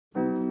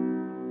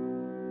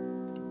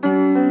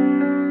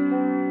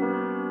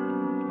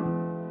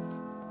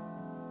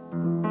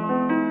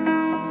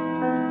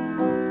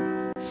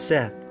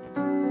Seth,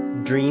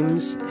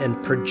 Dreams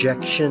and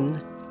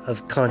Projection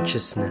of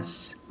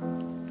Consciousness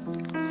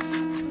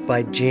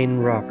by Jane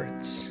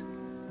Roberts.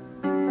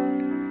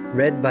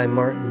 Read by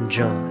Martin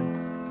John.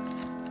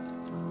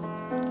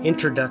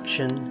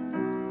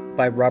 Introduction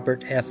by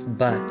Robert F.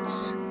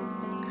 Butts.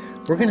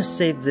 We're going to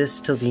save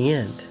this till the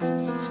end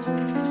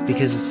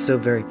because it's so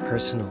very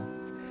personal.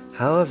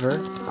 However,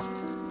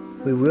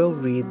 we will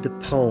read the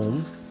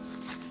poem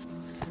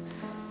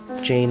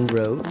Jane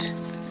wrote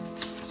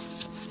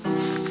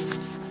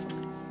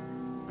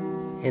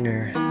in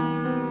her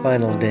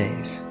final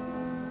days.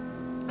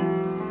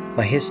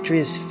 My history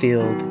is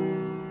filled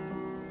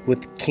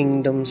with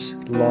kingdoms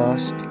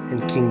lost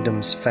and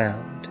kingdoms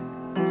found,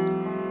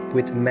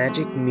 with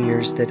magic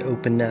mirrors that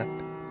open up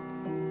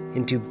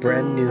into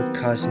brand new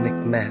cosmic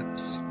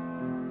maps,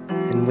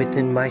 and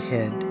within my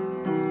head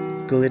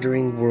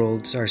glittering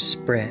worlds are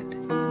spread,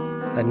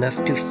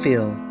 enough to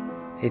fill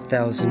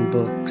 1,000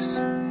 books.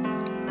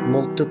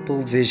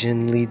 Multiple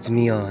vision leads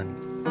me on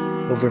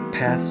over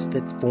paths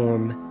that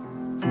form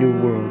new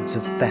worlds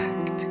of fact.